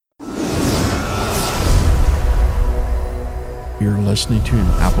You're listening to an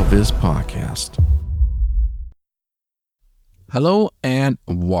AppleVis podcast. Hello and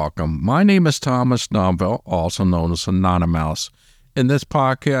welcome. My name is Thomas Nomville, also known as Anonymous. In this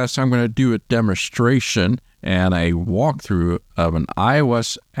podcast, I'm going to do a demonstration and a walkthrough of an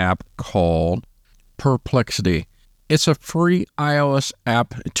iOS app called Perplexity. It's a free iOS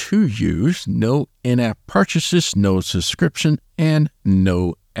app to use, no in-app purchases, no subscription, and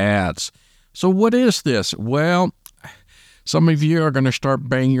no ads. So what is this? Well, some of you are going to start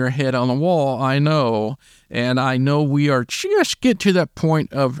banging your head on the wall, I know, and I know we are just getting to that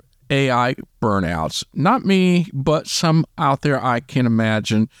point of AI burnouts. Not me, but some out there I can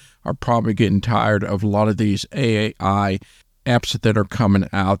imagine are probably getting tired of a lot of these AI apps that are coming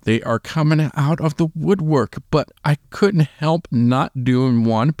out. They are coming out of the woodwork, but I couldn't help not doing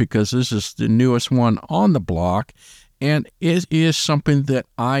one because this is the newest one on the block, and it is something that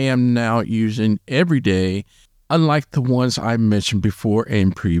I am now using every day, unlike the ones I mentioned before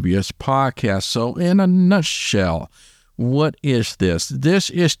in previous podcasts. So in a nutshell, what is this? This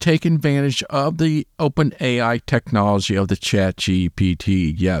is taking advantage of the OpenAI technology of the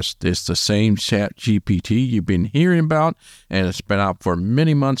ChatGPT. Yes, it's the same ChatGPT you've been hearing about, and it's been out for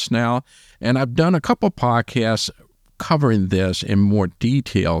many months now. And I've done a couple podcasts covering this in more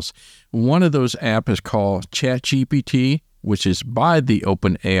details. One of those apps is called ChatGPT, which is by the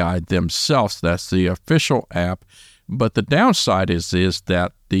OpenAI themselves. That's the official app. But the downside is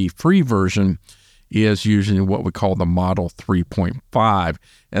that the free version is using what we call the Model 3.5,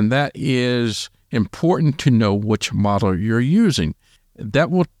 and that is important to know which model you're using.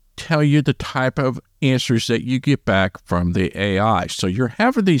 That will tell you the type of answers that you get back from the AI. So you're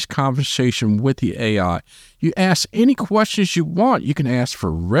having these conversations with the AI. You ask any questions you want. You can ask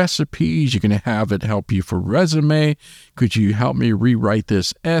for recipes. You can have it help you for resume. Could you help me rewrite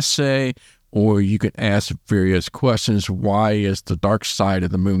this essay? Or you can ask various questions. Why is the dark side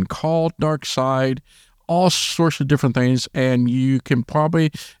of the moon called dark side? All sorts of different things. And you can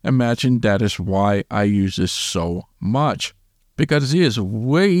probably imagine that is why I use this so much. Because it is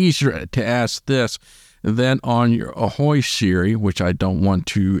way easier to ask this than on your Ahoy Siri, which I don't want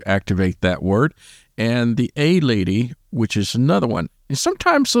to activate that word, and the A Lady, which is another one. And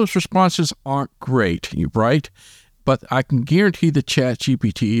sometimes those responses aren't great, right? But I can guarantee the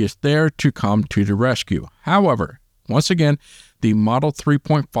ChatGPT is there to come to the rescue. However, once again, the Model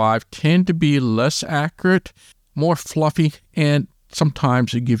 3.5 tend to be less accurate, more fluffy, and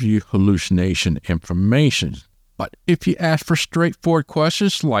sometimes it gives you hallucination information. But if you ask for straightforward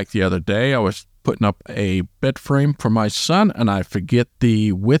questions, like the other day, I was putting up a bed frame for my son, and I forget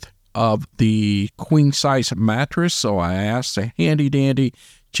the width of the queen-size mattress, so I asked a handy-dandy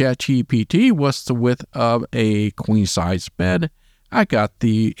ChatGPT, what's the width of a queen-size bed? I got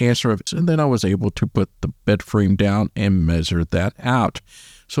the answer of it, and then I was able to put the bed frame down and measure that out.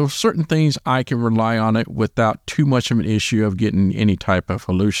 So certain things I can rely on it without too much of an issue of getting any type of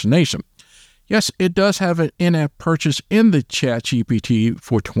hallucination. Yes, it does have an in-app purchase in the ChatGPT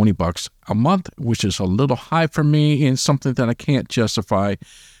for $20 a month, which is a little high for me and something that I can't justify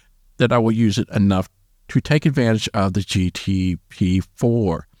that I will use it enough to take advantage of the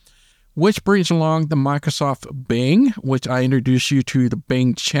GTP4. Which brings along the Microsoft Bing, which I introduced you to the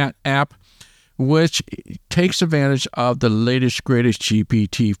Bing chat app, which takes advantage of the latest, greatest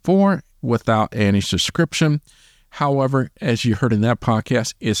GPT-4 without any subscription. However, as you heard in that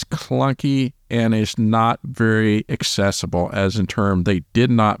podcast, it's clunky and it's not very accessible, as in term, they did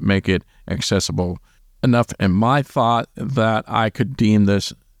not make it accessible enough in my thought that I could deem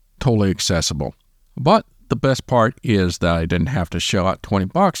this totally accessible. But the best part is that I didn't have to shell out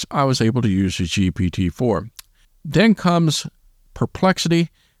 $20. I was able to use the GPT-4. Then comes Perplexity,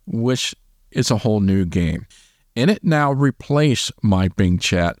 which is a whole new game. And it now replaced my Bing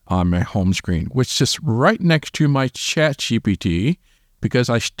chat on my home screen, which sits right next to my ChatGPT, because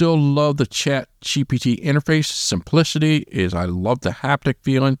I still love the ChatGPT interface. Simplicity is, I love the haptic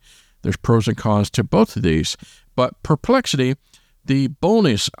feeling. There's pros and cons to both of these. But Perplexity, the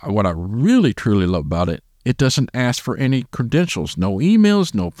bonus, what I really truly love about it, it doesn't ask for any credentials, no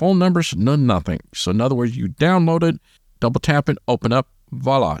emails, no phone numbers, no nothing. So in other words, you download it, double tap it, open up,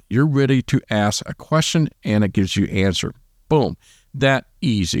 voila, you're ready to ask a question and it gives you answer. Boom, that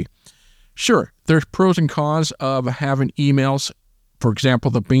easy. Sure, there's pros and cons of having emails. For example,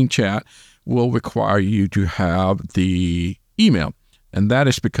 the Bing chat will require you to have the email, and that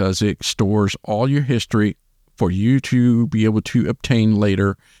is because it stores all your history for you to be able to obtain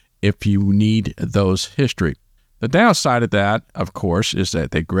later if you need those history. The downside of that, of course, is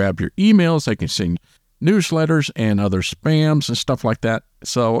that they grab your emails, they can send newsletters and other spams and stuff like that,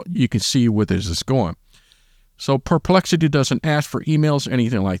 so you can see where this is going. So Perplexity doesn't ask for emails,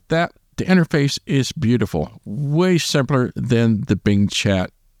 anything like that. The interface is beautiful, way simpler than the Bing chat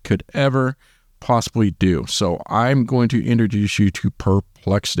could ever possibly do. So I'm going to introduce you to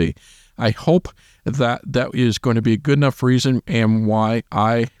Perplexity. I hope that is going to be a good enough reason and why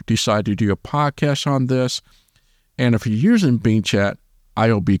I decided to do a podcast on this. And if you're using Bing chat,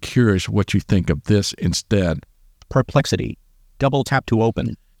 I'll be curious what you think of this instead. Perplexity. Double tap to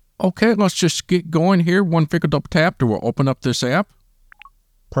open. Okay, let's just get going here. One finger double tap to open up this app.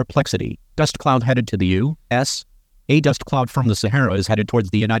 Perplexity. Dust cloud headed to the U.S. A dust cloud from the Sahara is headed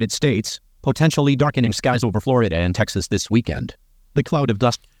towards the United States, potentially darkening skies over Florida and Texas this weekend. The cloud of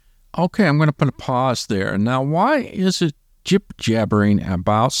dust. Okay, I'm going to put a pause there. Now, why is it jib-jabbering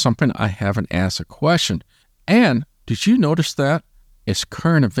about something I haven't asked a question? And did you notice that? It's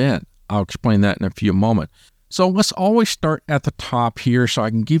current event. I'll explain that in a few moments. So let's always start at the top here so I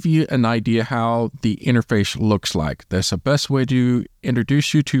can give you an idea how the interface looks like. That's the best way to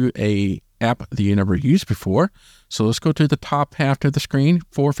introduce you to a app that you never used before. So let's go to the top half of the screen,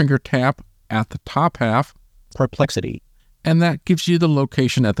 4-finger tap at the top half. Perplexity. And that gives you the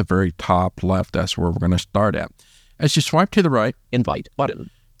location at the very top left. That's where we're going to start at. As you swipe to the right, Invite button.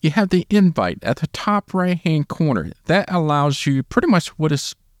 You have the invite at the top right-hand corner. That allows you pretty much what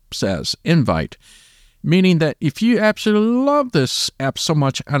it says, invite. Meaning that if you absolutely love this app so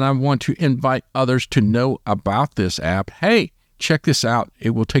much and I want to invite others to know about this app, hey, check this out.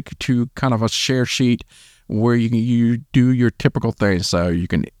 It will take you to kind of a share sheet where you do your typical things. So you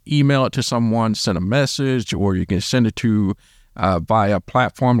can email it to someone, send a message, or you can send it to via a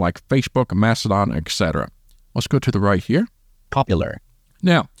platform like Facebook, Mastodon, etc. Let's go to the right here. Popular.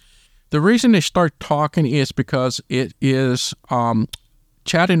 Now, the reason they start talking is because it is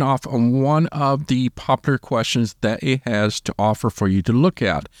chatting off on one of the popular questions that it has to offer for you to look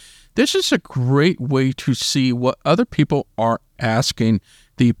at. This is a great way to see what other people are asking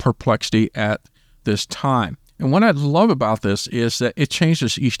the Perplexity at this time. And what I love about this is that it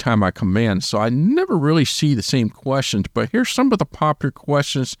changes each time I come in. So I never really see the same questions, but here's some of the popular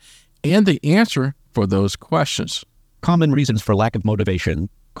questions and the answer for those questions. Common reasons for lack of motivation.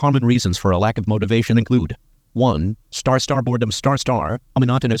 Common reasons for a lack of motivation include 1. Boredom, a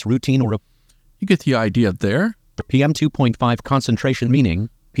monotonous routine or a... You get the idea there. PM 2.5 concentration meaning.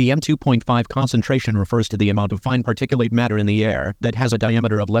 PM 2.5 concentration refers to the amount of fine particulate matter in the air that has a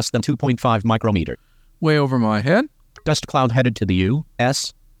diameter of less than 2.5 micrometer. Way over my head. Dust cloud headed to the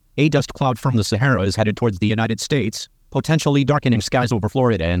U.S. A dust cloud from the Sahara is headed towards the United States, potentially darkening skies over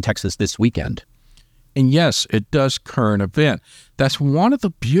Florida and Texas this weekend. And yes, it does current event. That's one of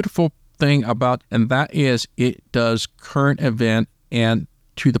the beautiful thing about, and that is it does current event and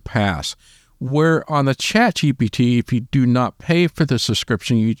to the past. Where on the ChatGPT, if you do not pay for the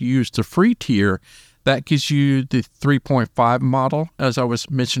subscription, you use the free tier, that gives you the 3.5 model, as I was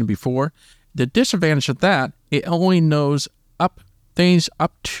mentioning before. The disadvantage of that, it only knows things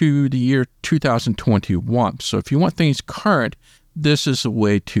up to the year 2021. So if you want things current, this is the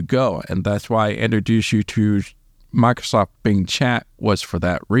way to go. And that's why I introduced you to Microsoft Bing Chat was for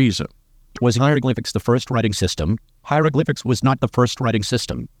that reason. Was hieroglyphics the first writing system? Hieroglyphics was not the first writing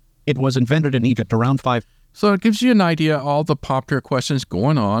system. It was invented in Egypt around 5. So it gives you an idea of all the popular questions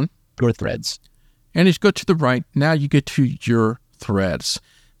going on. Your threads. And as you go to the right, now you get to your threads.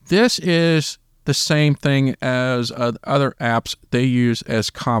 This is the same thing as other apps they use as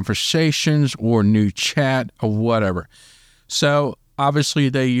conversations or new chat or whatever. So obviously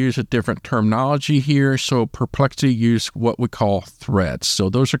they use a different terminology here. So Perplexity use what we call threads. So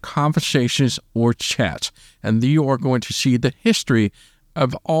those are conversations or chats. And you are going to see the history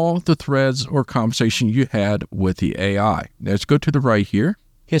of all the threads or conversation you had with the AI. Let's go to the right here.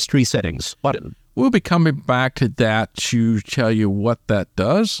 History settings button. We'll be coming back to that to tell you what that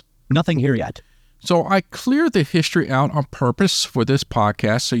does. Nothing here yet. So I cleared the history out on purpose for this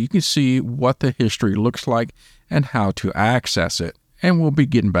podcast so you can see what the history looks like and how to access it. And we'll be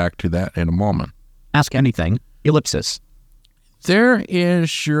getting back to that in a moment. Ask anything. Ellipsis. There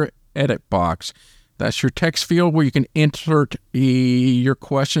is your edit box. That's your text field where you can insert your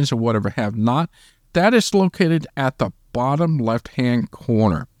questions or whatever have not. That is located at the bottom left-hand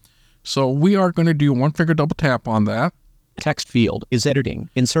corner. So we are going to do one finger double tap on that. Text field is editing.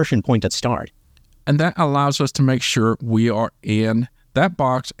 Insertion point at start. And that allows us to make sure we are in that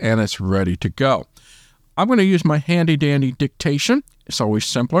box and it's ready to go. I'm going to use my handy-dandy dictation. It's always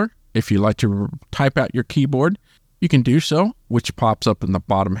simpler. If you like to type out your keyboard, you can do so, which pops up in the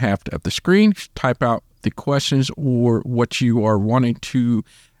bottom half of the screen. Type out the questions or what you are wanting to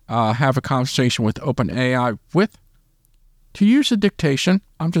have a conversation with OpenAI with. To use the dictation,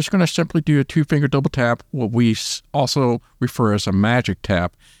 I'm just going to simply do a 2-finger double tap, what we also refer as a magic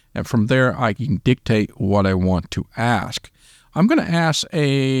tap, and from there I can dictate what I want to ask. I'm going to ask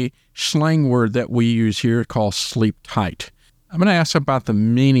a slang word that we use here called sleep tight. I'm going to ask about the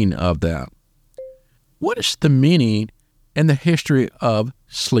meaning of that. What is the meaning and the history of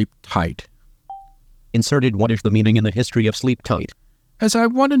sleep tight? Inserted what is the meaning in the history of sleep tight? As I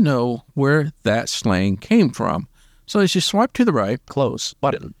want to know where that slang came from. So as you swipe to the right, Close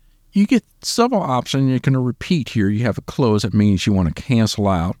button. you get several options. You're going to repeat here. You have a close. That means you want to cancel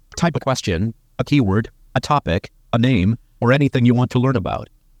out. Type a question, a keyword, a topic, a name, or anything you want to learn about.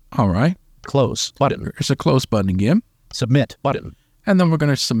 All right. Close button. There's a close button again. Submit button. And then we're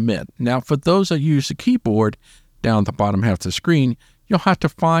going to submit. Now, for those that use the keyboard down the bottom half of the screen, you'll have to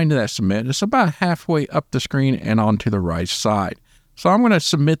find that submit. It's about halfway up the screen and onto the right side. So I'm going to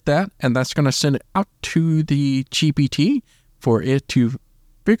submit that, and that's going to send it out to the GPT for it to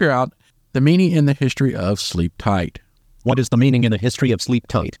figure out the meaning and the history of sleep tight. What is the meaning in the history of sleep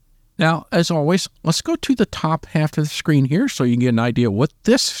tight? Now, as always, let's go to the top half of the screen here so you can get an idea what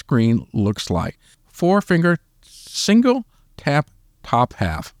this screen looks like. 4-finger single tap top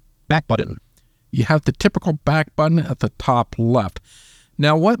half. Back button. You have the typical back button at the top left.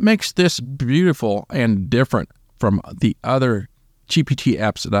 Now, what makes this beautiful and different from the other GPT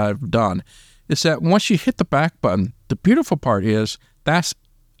apps that I've done is that once you hit the back button, the beautiful part is that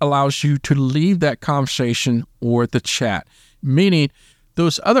allows you to leave that conversation or the chat. Meaning,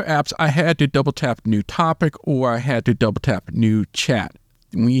 those other apps, I had to double tap new topic or I had to double tap new chat.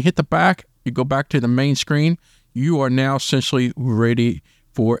 When you hit the back, you go back to the main screen, you are now essentially ready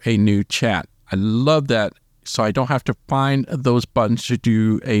for a new chat. I love that, so I don't have to find those buttons to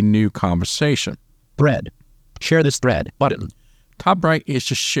do a new conversation. Thread. Share this thread button. Top right is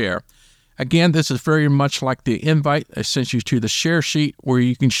to share. Again, this is very much like the invite. It sends you to the share sheet where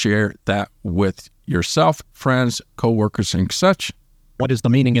you can share that with yourself, friends, coworkers, and such. What is the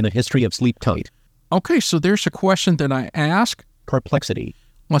meaning in the history of sleep tight? Okay, so there's a question that I ask. Perplexity.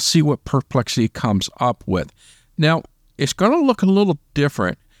 Let's see what Perplexity comes up with. Now, it's going to look a little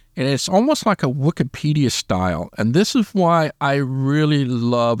different, and it's almost like a Wikipedia style. And this is why I really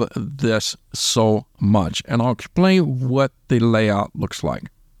love this so much. And I'll explain what the layout looks like.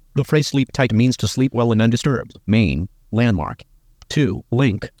 The phrase sleep tight means to sleep well and undisturbed. Main. Landmark. 2.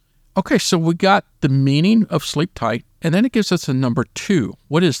 Link. Okay, so we got the meaning of sleep tight, and then it gives us a number 2.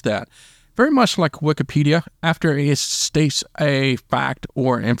 What is that? Very much like Wikipedia, after it states a fact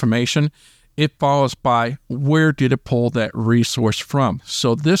or information, it follows by where did it pull that resource from.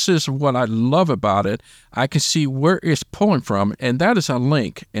 So this is what I love about it. I can see where it's pulling from, and that is a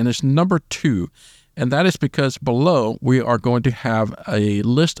link, and it's number 2. And that is because below we are going to have a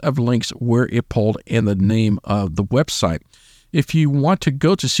list of links where it pulled in the name of the website. If you want to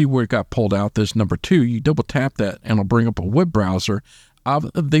go to see where it got pulled out, there's number 2. You double tap that and it'll bring up a web browser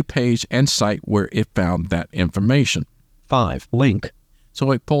of the page and site where it found that information. 5. Link.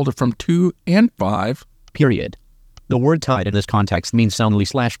 So it pulled it from 2 and 5. Period. The word tight in this context means soundly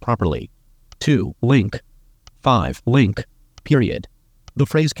 / properly. 2. Link. 5. Link. Period. The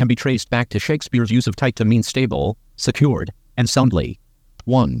phrase can be traced back to Shakespeare's use of tight to mean stable, secured, and soundly.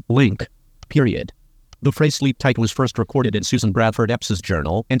 1. Link. Period. The phrase sleep tight was first recorded in Susan Bradford Epps'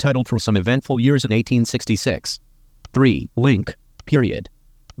 journal, entitled For Some Eventful Years in 1866. 3. Link. Period.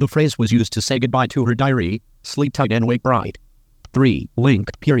 The phrase was used to say goodbye to her diary, sleep tight and wake bright. 3.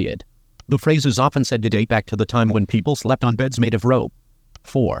 Link. Period. The phrase is often said to date back to the time when people slept on beds made of rope.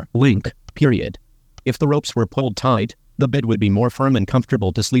 4. Link. Period. If the ropes were pulled tight, the bed would be more firm and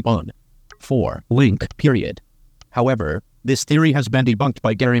comfortable to sleep on. 4. Link. Period. However, this theory has been debunked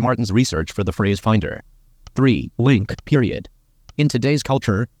by Gary Martin's research for the phrase finder. 3. Link. Period. In today's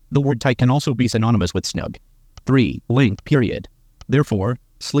culture, the word tight can also be synonymous with snug. 3. Link. Period. Therefore,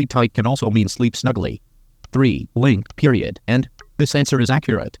 sleep tight can also mean sleep snugly. 3. Link. Period. And this answer is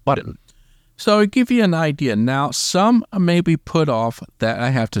accurate. Button. So to give you an idea, now some may be put off that I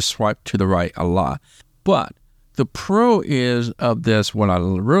have to swipe to the right a lot, but the pro is of this, what I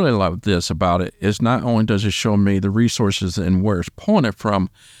really love this about it, is not only does it show me the resources and where it's pulling it from,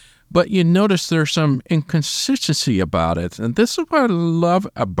 but you notice there's some inconsistency about it. And this is what I love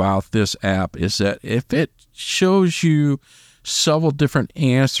about this app, is that if it shows you several different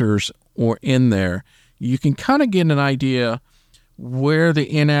answers or in there, you can kind of get an idea where the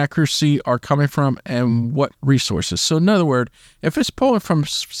inaccuracy are coming from and what resources. So in other words, if it's pulling from,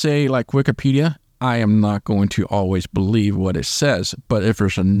 say, like Wikipedia, I am not going to always believe what it says. But if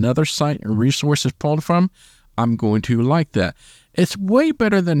there's another site and resource it's pulled from, I'm going to like that. It's way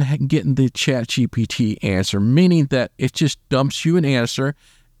better than getting the ChatGPT answer, meaning that it just dumps you an answer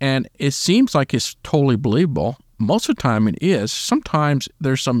and it seems like it's totally believable. Most of the time it is. Sometimes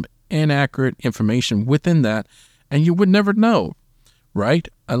there's some inaccurate information within that and you would never know, right?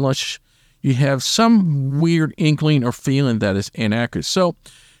 Unless you have some weird inkling or feeling that it's inaccurate. So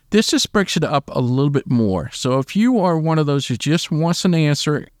this just breaks it up a little bit more. So if you are one of those who just wants an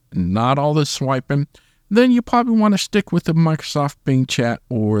answer, not all this swiping, then you probably want to stick with the Microsoft Bing Chat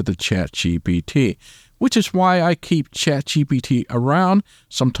or the ChatGPT, which is why I keep ChatGPT around.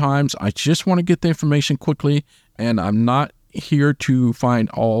 Sometimes I just want to get the information quickly, and I'm not here to find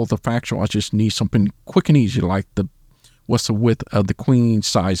all the factual. I just need something quick and easy, like what's the width of the queen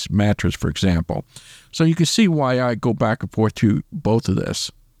size mattress, for example. So you can see why I go back and forth to both of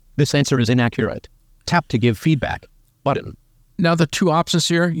this. This answer is inaccurate. Tap to give feedback. Button. Now the two options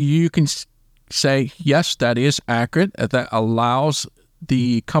here, you can say, yes, that is accurate. That allows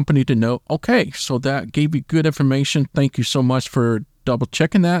the company to know, okay, so that gave you good information. Thank you so much for double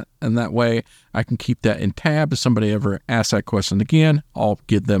checking that. And that way I can keep that in tab. If somebody ever asks that question again, I'll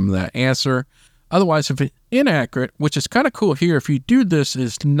give them that answer. Otherwise, if it's inaccurate, which is kind of cool here, if you do this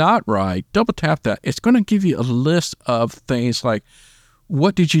is not right, double tap that. It's going to give you a list of things like,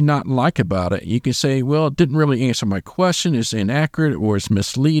 what did you not like about it? You can say, well, it didn't really answer my question, it's inaccurate, or it's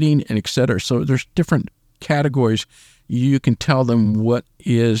misleading, and etc. So there's different categories. You can tell them what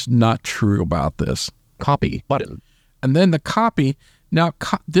is not true about this. Copy button. And then the copy. Now,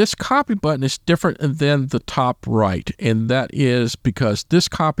 this copy button is different than the top right, and that is because this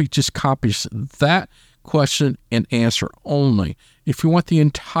copy just copies that question and answer only. If you want the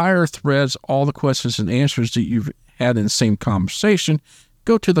entire threads, all the questions and answers that you've had in the same conversation,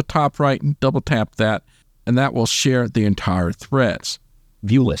 go to the top right and double tap that, and that will share the entire threads.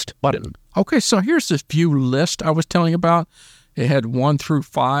 View list button. Okay, so here's this view list I was telling you about. It had 1 through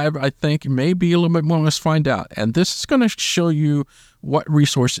 5, I think, maybe a little bit more. Let's find out. And this is going to show you what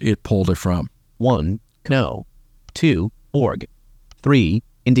resource it pulled it from. 1. Kno. 2. Org. 3.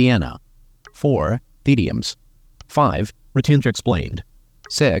 Indiana. 4. Thediums. 5. Retunge Explained.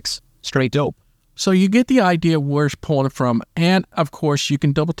 6. Straight Dope. So you get the idea where it's pulling it from. And, of course, you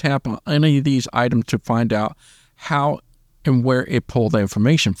can double tap on any of these items to find out how and where it pulled the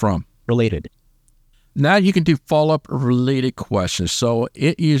information from. Related. Now you can do follow-up related questions. So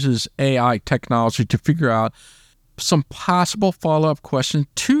it uses AI technology to figure out some possible follow-up questions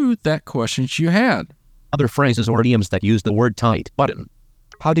to that questions you had. Other phrases or idioms that use the word tight button.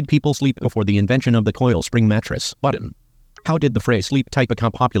 How did people sleep before the invention of the coil spring mattress button? How did the phrase sleep tight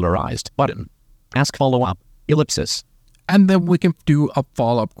become popularized button? Ask follow-up, ellipsis. And then we can do a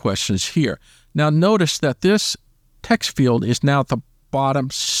follow-up questions here. Now notice that this text field is now at the bottom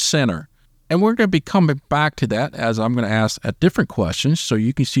center. And we're going to be coming back to that as I'm going to ask a different question so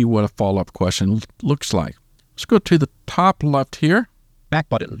you can see what a follow-up question looks like. Let's go to the top left here. Back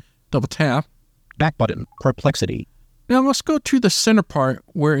button. Double tap. Back button. Perplexity. Now let's go to the center part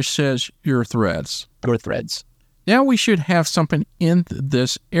where it says your threads. Your threads. Now we should have something in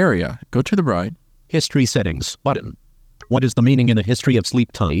this area. Go to the right. History settings button. What is the meaning in the history of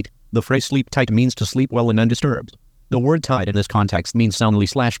sleep tight? The phrase sleep tight means to sleep well and undisturbed. The word tight in this context means soundly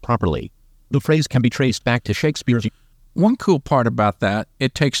 / properly. The phrase can be traced back to Shakespeare's. One cool part about that,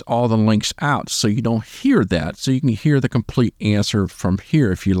 it takes all the links out so you don't hear that. So you can hear the complete answer from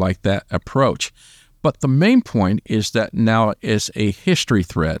here if you like that approach. But the main point is that now is a history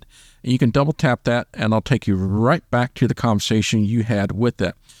thread. And you can double tap that and I'll take you right back to the conversation you had with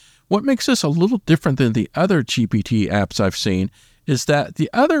it. What makes this a little different than the other GPT apps I've seen is that the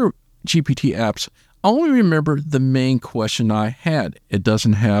other GPT apps only remember the main question I had. It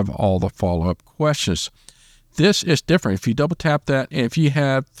doesn't have all the follow-up questions. This is different. If you double tap that, and if you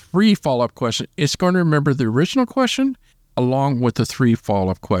have 3 follow-up questions, it's going to remember the original question along with the 3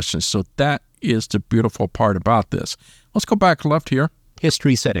 follow-up questions. So that is the beautiful part about this. Let's go back left here.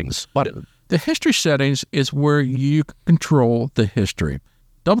 History settings button. The history settings is where you control the history.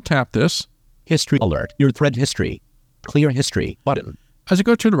 Double tap this. History alert. Your thread history. Clear history button. As I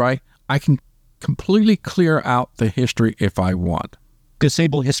go to the right, I can completely clear out the history if I want.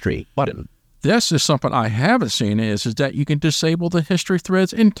 Disable history button. This is something I haven't seen is that you can disable the history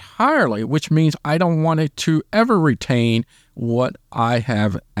threads entirely, which means I don't want it to ever retain what I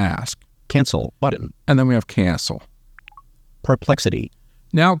have asked. Cancel button. And then we have cancel. Perplexity.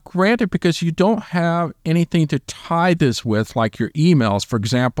 Now, granted, because you don't have anything to tie this with, like your emails, for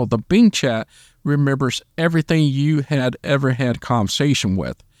example, the Bing chat remembers everything you had ever had conversation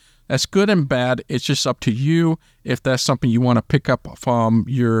with. That's good and bad. It's just up to you. If that's something you want to pick up from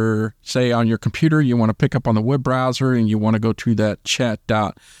your, say on your computer, you want to pick up on the web browser and you want to go to that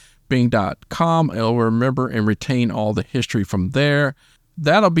chat.bing.com, it'll remember and retain all the history from there.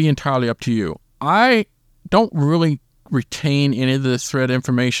 That'll be entirely up to you. I don't really retain any of the thread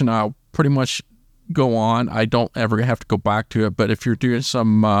information. I'll pretty much go on. I don't ever have to go back to it. But if you're doing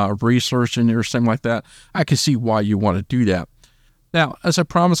some research in there or something like that, I can see why you want to do that. Now, as I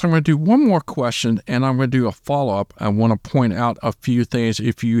promised, I'm going to do one more question, and I'm going to do a follow-up. I want to point out a few things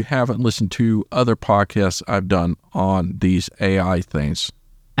if you haven't listened to other podcasts I've done on these AI things.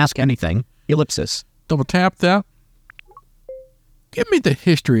 Ask anything, ellipsis. Double tap that. Give me the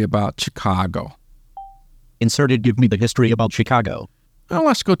history about Chicago. Inserted, give me the history about Chicago. Well,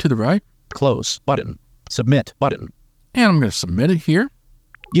 let's go to the right. Close, button. Submit, button. And I'm going to submit it here.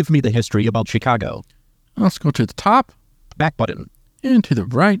 Give me the history about Chicago. Let's go to the top. Back button. And to the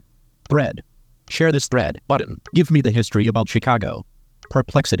right. Thread. Share this thread, button. Give me the history about Chicago.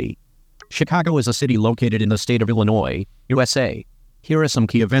 Perplexity. Chicago is a city located in the state of Illinois, USA. Here are some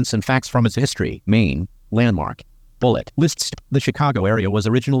key events and facts from its history. Main. Landmark. Bullet. Lists. The Chicago area was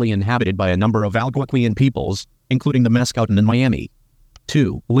originally inhabited by a number of Algonquian peoples, including the Mascouten and Miami.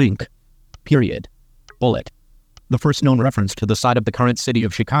 2. Link. Period. Bullet. The first known reference to the site of the current city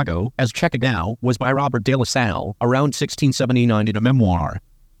of Chicago as Chicago was by Robert de La Salle around 1679 in a memoir.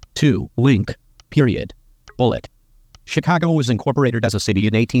 2. Link. Period. Bullet. Chicago was incorporated as a city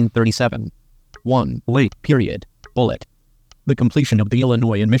in 1837. 1. Link. Period. Bullet. The completion of the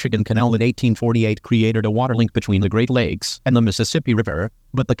Illinois and Michigan Canal in 1848 created a water link between the Great Lakes and the Mississippi River,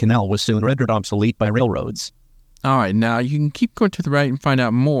 but the canal was soon rendered obsolete by railroads. All right, now you can keep going to the right and find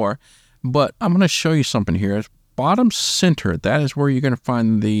out more, but I'm going to show you something here. Bottom center, that is where you're going to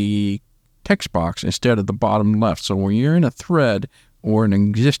find the text box instead of the bottom left. So when you're in a thread or an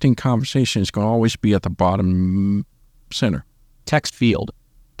existing conversation, it's going to always be at the bottom center. Text field.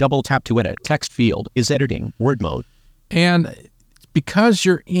 Double tap to edit. Text field is editing. Word mode. And because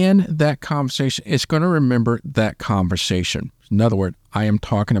you're in that conversation, it's going to remember that conversation. In other words, I am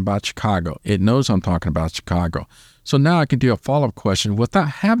talking about Chicago. It knows I'm talking about Chicago. So now I can do a follow-up question without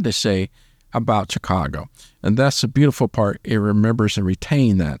having to say about Chicago. And that's the beautiful part. It remembers and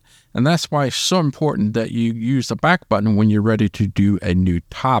retains that. And that's why it's so important that you use the back button when you're ready to do a new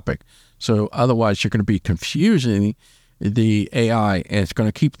topic. So otherwise, you're going to be confusing the AI, and it's going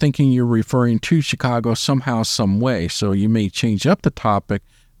to keep thinking you're referring to Chicago somehow, some way. So you may change up the topic,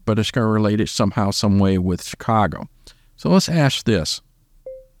 but it's going to relate it somehow, some way with Chicago. So let's ask this.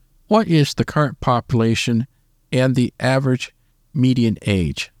 What is the current population and the average median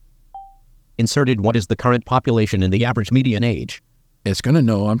age? Inserted, what is the current population and the average median age? It's going to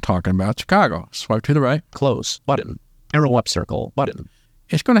know I'm talking about Chicago. Swipe to the right. Close, button. Arrow up circle, button.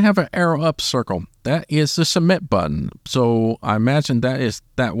 It's going to have an arrow up circle. That is the submit button. So I imagine that is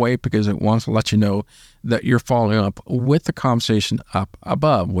that way because it wants to let you know that you're following up with the conversation up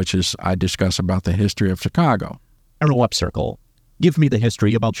above, which is I discuss about the history of Chicago. Arrow up circle. Give me the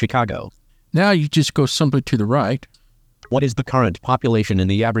history about Chicago. Now you just go simply to the right. What is the current population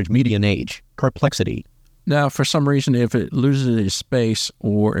and the average median age? Perplexity. Now, for some reason, if it loses a space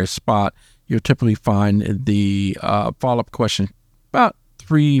or a spot, you'll typically find the follow-up question about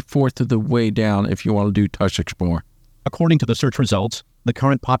 3/4 of the way down if you want to do Touch Explore. According to the search results, the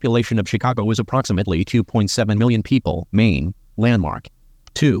current population of Chicago is approximately 2.7 million people. Main. Landmark.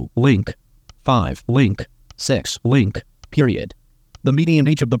 2. Link. 5. Link. 6. Link. Period. The median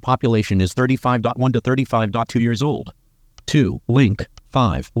age of the population is 35.1 to 35.2 years old. 2. Link.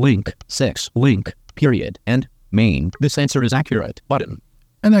 5. Link. 6. Link. Period. And main. This answer is accurate. Button.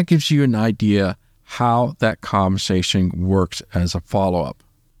 And that gives you an idea how that conversation works as a follow-up.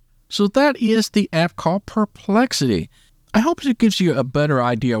 So that is the app called Perplexity. I hope it gives you a better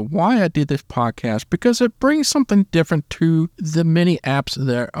idea why I did this podcast, because it brings something different to the many apps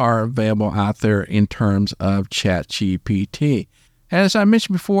that are available out there in terms of ChatGPT. As I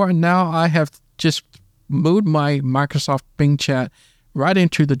mentioned before, now I have just moved my Microsoft Bing Chat right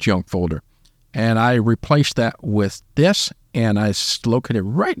into the junk folder. And I replaced that with this, and it's located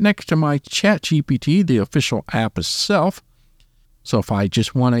right next to my ChatGPT, the official app itself. So if I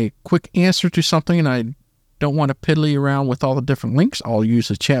just want a quick answer to something and I don't want to piddly around with all the different links, I'll use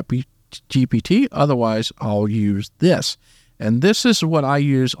the ChatGPT. Otherwise, I'll use this. And this is what I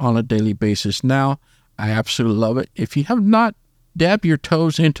use on a daily basis now. I absolutely love it. If you have not dabbed your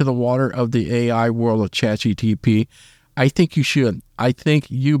toes into the water of the AI world of ChatGPT, I think you should. I think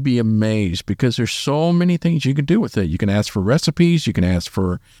you'll be amazed because there's so many things you can do with it. You can ask for recipes. You can ask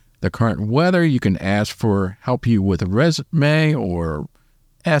for the current weather. You can ask for help you with a resume or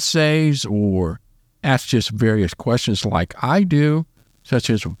essays or ask just various questions like I do, such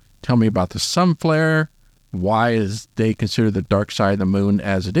as tell me about the sun flare, why is they consider the dark side of the moon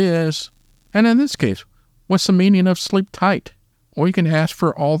as it is, and in this case, what's the meaning of Sleep Tight? Or you can ask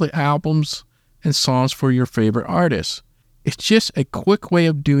for all the albums and songs for your favorite artists. It's just a quick way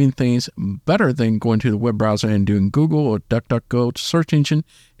of doing things better than going to the web browser and doing Google or DuckDuckGo search engine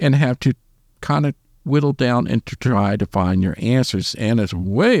and have to kind of whittle down and to try to find your answers. And it's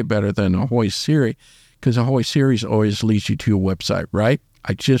way better than Ahoy Siri, because Ahoy Siri always leads you to a website, right?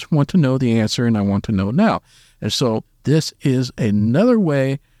 I just want to know the answer and I want to know now. And so this is another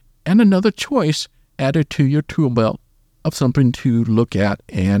way and another choice added to your tool belt of something to look at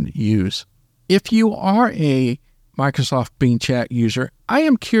and use. If you are a Microsoft Bing Chat user, I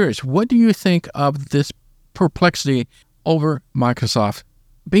am curious, what do you think of this Perplexity over Microsoft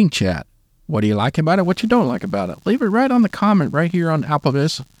Bing Chat? What do you like about it? What you don't like about it? Leave it right on the comment right here on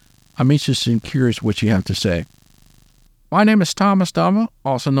AppleVis. I'm interested and curious what you have to say. My name is Thomas Dava,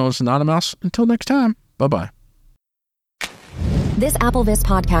 also known as Anonymous. Until next time, bye-bye. This AppleVis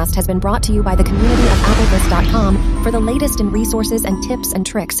podcast has been brought to you by the community of AppleVis.com for the latest in resources and tips and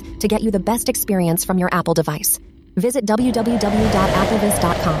tricks to get you the best experience from your Apple device. Visit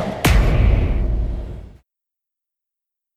www.applevis.com.